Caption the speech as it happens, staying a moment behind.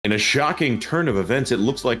In a shocking turn of events, it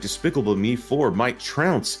looks like Despicable Me 4 might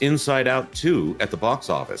trounce Inside Out 2 at the box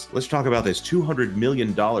office. Let's talk about this $200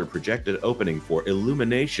 million projected opening for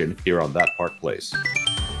Illumination here on That Park Place.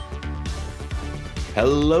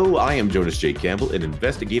 Hello, I am Jonas J. Campbell, an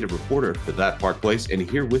investigative reporter for That Park Place, and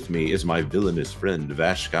here with me is my villainous friend,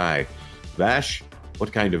 VashSky. Vash,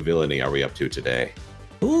 what kind of villainy are we up to today?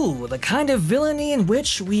 Ooh, the kind of villainy in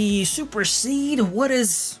which we supersede what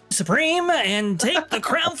is supreme and take the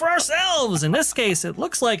crown for ourselves. In this case, it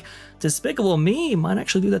looks like Despicable Me might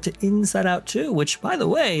actually do that to Inside Out 2, which, by the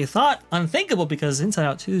way, thought unthinkable because Inside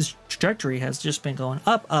Out 2's trajectory has just been going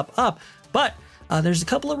up, up, up. But there's a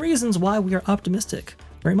couple of reasons why we are optimistic,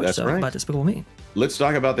 very much so, about Despicable Me. Let's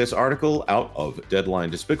talk about this article out of Deadline.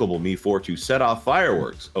 Despicable Me 4 to set off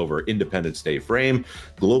fireworks over Independence Day frame.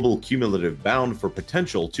 Global cumulative bound for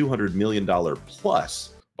potential $200 million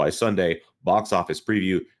plus by Sunday. Box office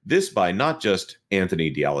preview. This by not just Anthony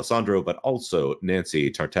D'Alessandro, but also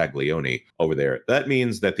Nancy Tartaglione over there. That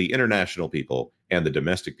means that the international people and the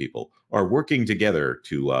domestic people are working together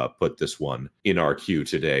to put this one in our queue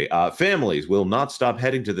today. Families will not stop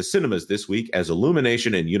heading to the cinemas this week as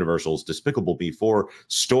Illumination and Universal's Despicable Me 4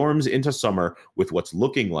 storms into summer with what's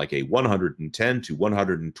looking like a 110 to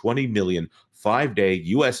 120 million 5-day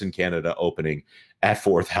US and Canada opening at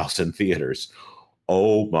 4,000 theaters.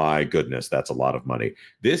 Oh my goodness, that's a lot of money.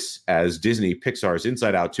 This, as Disney Pixar's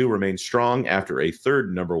Inside Out 2 remains strong after a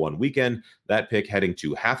third #1 weekend, that pick heading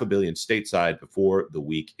to $500 million stateside before the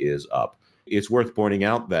week is up. It's worth pointing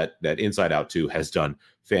out that Inside Out 2 has done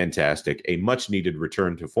fantastic, a much needed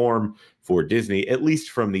return to form for Disney, at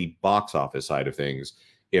least from the box office side of things,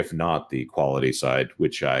 if not the quality side,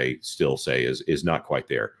 which I still say is not quite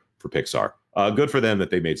there for Pixar. Good for them that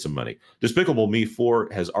they made some money. Despicable Me 4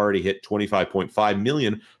 has already hit 25.5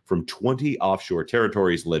 million from 20 offshore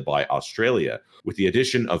territories led by Australia. With the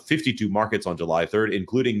addition of 52 markets on July 3rd,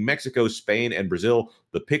 including Mexico, Spain, and Brazil,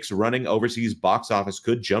 the pick's running overseas box office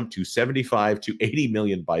could jump to 75 to 80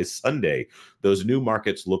 million by Sunday. Those new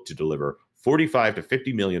markets look to deliver 45 to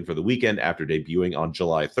 50 million for the weekend after debuting on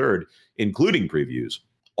July 3rd, including previews.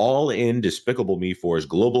 All in, Despicable Me 4's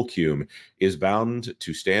global cume is bound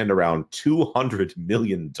to stand around $200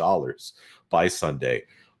 million by Sunday.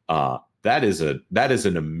 That is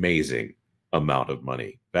an amazing amount of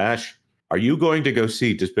money. Vash, are you going to go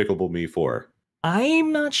see Despicable Me 4?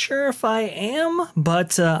 I'm not sure if I am,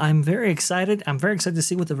 but I'm very excited. I'm very excited to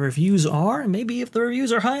see what the reviews are. And maybe if the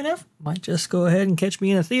reviews are high enough, I might just go ahead and catch me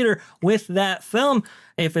in a theater with that film.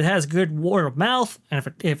 If it has good word of mouth, and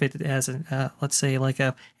if it has, let's say, like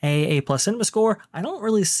a AA+ cinema score, I don't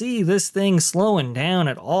really see this thing slowing down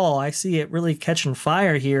at all. I see it really catching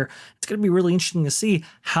fire here. It's going to be really interesting to see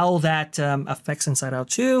how that affects Inside Out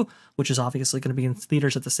 2, which is obviously going to be in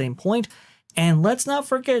theaters at the same point. And let's not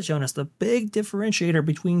forget, Jonas, the big differentiator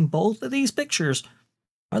between both of these pictures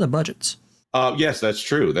are the budgets. Yes, that's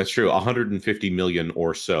true. That's true. 150 million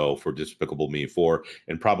or so for Despicable Me 4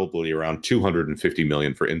 and probably around 250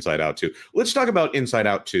 million for Inside Out 2. Let's talk about Inside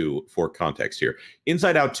Out 2 for context here.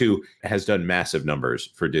 Inside Out 2 has done massive numbers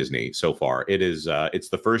for Disney so far. It's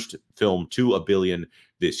the first film to $1 billion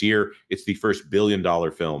this year. It's the first $1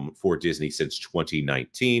 billion film for Disney since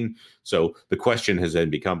 2019. So the question has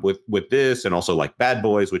then become with this and also like Bad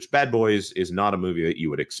Boys, which Bad Boys is not a movie that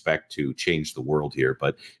you would expect to change the world here,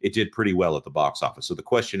 but it did pretty well at the box office. So the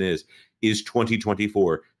question is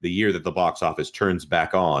 2024 the year that the box office turns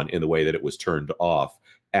back on in the way that it was turned off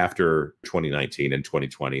after 2019 and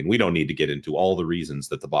 2020? And we don't need to get into all the reasons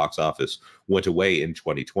that the box office went away in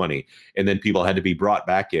 2020 and then people had to be brought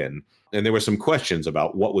back in. And there were some questions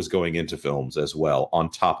about what was going into films as well. On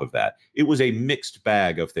top of that, it was a mixed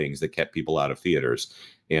bag of things that kept people out of theaters,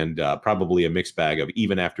 and probably a mixed bag of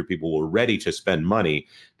even after people were ready to spend money,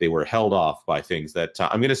 they were held off by things that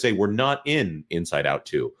I'm going to say were not in Inside Out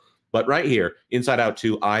 2. But right here, Inside Out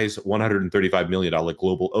 2 eyes $135 million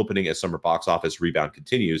global opening as summer box office rebound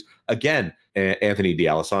continues. Again, Anthony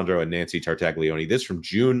D'Alessandro and Nancy Tartaglione, this from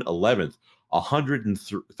June 11th.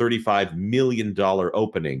 $135 million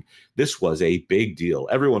opening. This was a big deal.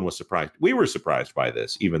 Everyone was surprised. We were surprised by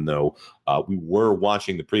this, even though we were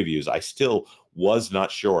watching the previews. I still was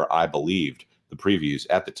not sure I believed the previews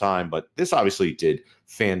at the time, but this obviously did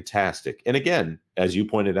fantastic. And again, as you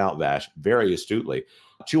pointed out, Vash, very astutely,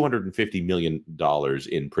 $250 million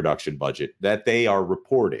in production budget that they are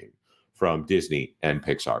reporting from Disney and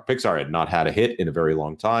Pixar. Pixar had not had a hit in a very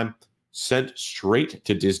long time, sent straight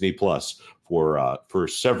to Disney Plus for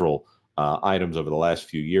several items over the last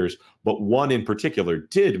few years, but one in particular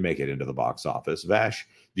did make it into the box office. Vash,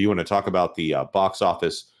 do you want to talk about the box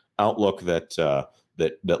office outlook that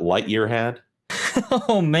Lightyear had?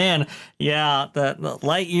 Oh man, yeah, the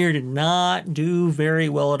Lightyear did not do very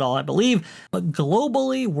well at all. I believe, but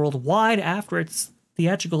globally, worldwide, after its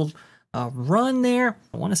theatrical run there,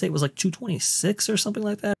 I want to say it was like 226 or something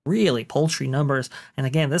like that. Really paltry numbers. And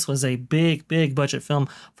again, this was a big budget film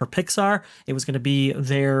for Pixar. It was going to be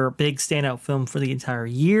their big standout film for the entire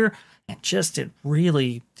year, and just it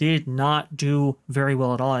really did not do very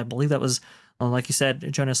well at all. I believe that was, like you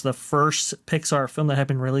said, Jonas, the first Pixar film that had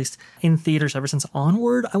been released in theaters ever since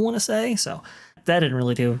Onward, I want to say. So that didn't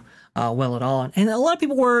really do well at all. And a lot of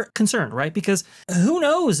people were concerned, right? Because who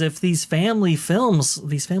knows if these family films,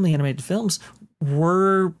 these family animated films,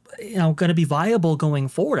 were going to be viable going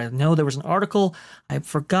forward. I know there was an article, I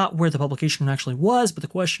forgot where the publication actually was, but the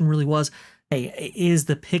question really was, hey, is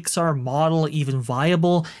the Pixar model even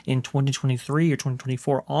viable in 2023 or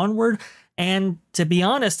 2024 onward? And to be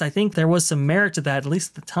honest, I think there was some merit to that, at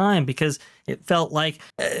least at the time, because it felt like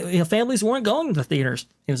families weren't going to the theaters.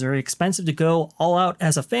 It was very expensive to go all out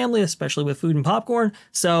as a family, especially with food and popcorn.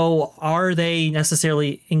 So are they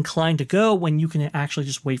necessarily inclined to go when you can actually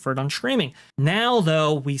just wait for it on streaming? Now,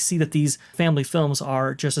 though, we see that these family films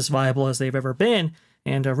are just as viable as they've ever been,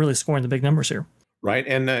 and really scoring the big numbers here. Right.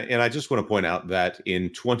 And I just want to point out that in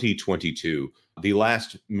 2022, the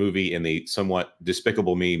last movie in the somewhat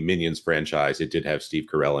Despicable Me Minions franchise, it did have Steve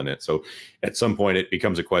Carell in it. So at some point, it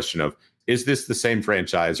becomes a question of, is this the same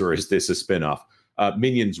franchise or is this a spinoff?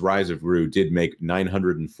 Minions Rise of Gru did make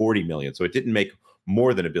 $940 million. So it didn't make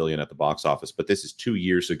more than $1 billion at the box office. But this is 2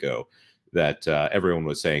 years ago that everyone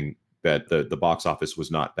was saying that the box office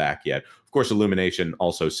was not back yet. Of course, Illumination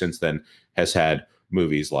also since then has had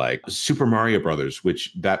movies like Super Mario Brothers,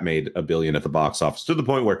 which that made $1 billion at the box office, to the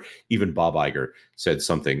point where even Bob Iger said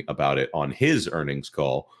something about it on his earnings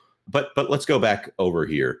call. But let's go back over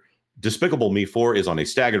here. Despicable Me 4 is on a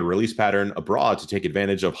staggered release pattern abroad to take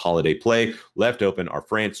advantage of holiday play. Left open are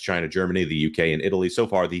France, China, Germany, the UK, and Italy. So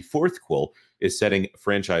far, the fourth quill is setting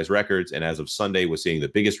franchise records, and as of Sunday, was seeing the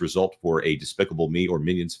biggest result for a Despicable Me or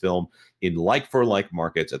Minions film in like-for-like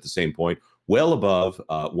markets at the same point, well above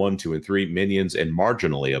 1, 2, and 3 Minions, and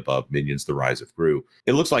marginally above Minions: The Rise of Gru.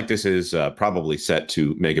 It looks like this is probably set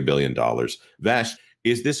to make $1 billion. Vash,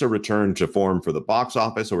 is this a return to form for the box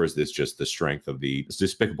office, or is this just the strength of the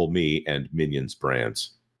Despicable Me and Minions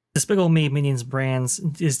brands? Despicable Me, Minions brands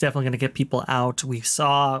is definitely going to get people out. We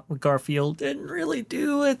saw Garfield didn't really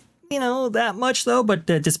do it, that much though, but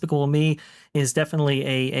Despicable Me is definitely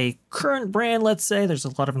a current brand, let's say. There's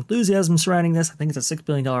a lot of enthusiasm surrounding this. I think it's a $6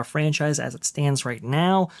 billion franchise as it stands right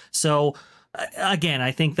now. So again,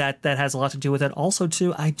 I think that has a lot to do with it. Also,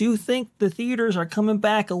 too, I do think the theaters are coming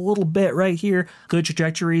back a little bit right here. Good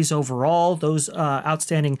trajectories overall. Those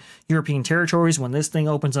outstanding European territories, when this thing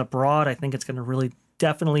opens up broad, I think it's going to really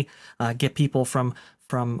definitely get people from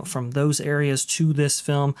those areas to this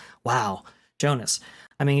film. Wow, Jonas.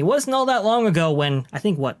 I mean, it wasn't all that long ago when I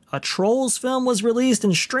think a Trolls film was released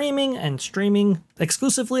and streaming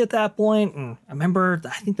exclusively at that point. And I remember,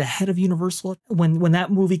 I think the head of Universal, when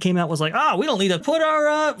that movie came out, was like, we don't need to put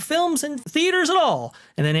our films in theaters at all.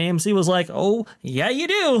 And then AMC was like, oh, yeah, you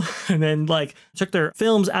do. And then took their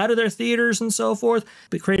films out of their theaters and so forth.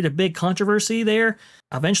 It created a big controversy there.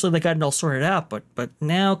 Eventually, they got it all sorted out. But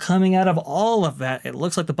now coming out of all of that, it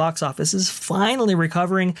looks like the box office is finally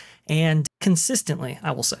recovering, and consistently,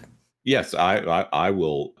 I will say. Yes, I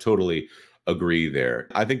will totally agree there.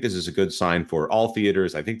 I think this is a good sign for all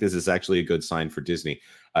theaters. I think this is actually a good sign for Disney.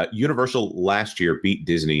 Universal last year beat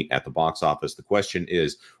Disney at the box office. The question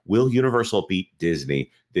is, will Universal beat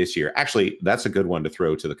Disney this year? Actually, that's a good one to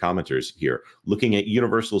throw to the commenters here. Looking at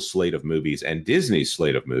Universal's slate of movies and Disney's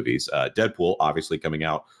slate of movies, Deadpool obviously coming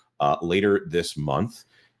out later this month.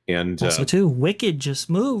 And also, too, Wicked just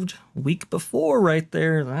moved a week before right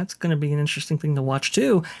there. That's going to be an interesting thing to watch,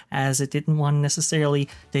 too, as it didn't want to necessarily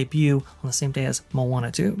debut on the same day as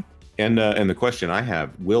Moana 2. And the question I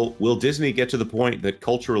have, will Disney get to the point that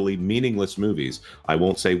culturally meaningless movies, I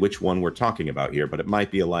won't say which one we're talking about here, but it might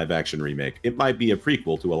be a live-action remake. It might be a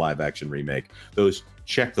prequel to a live-action remake. Those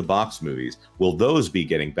check-the-box movies, will those be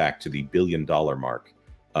getting back to the $1 billion mark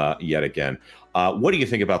yet again? What do you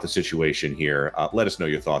think about the situation here? Let us know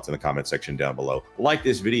your thoughts in the comment section down below. Like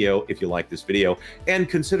this video if you like this video, and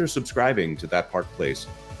consider subscribing to That Park Place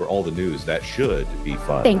for all the news that should be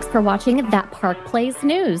fun. Thanks for watching That Park Place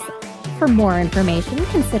News. For more information,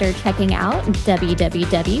 consider checking out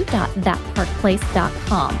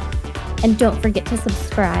www.thatparkplace.com. And don't forget to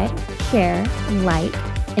subscribe, share, like,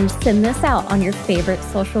 and send this out on your favorite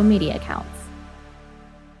social media account.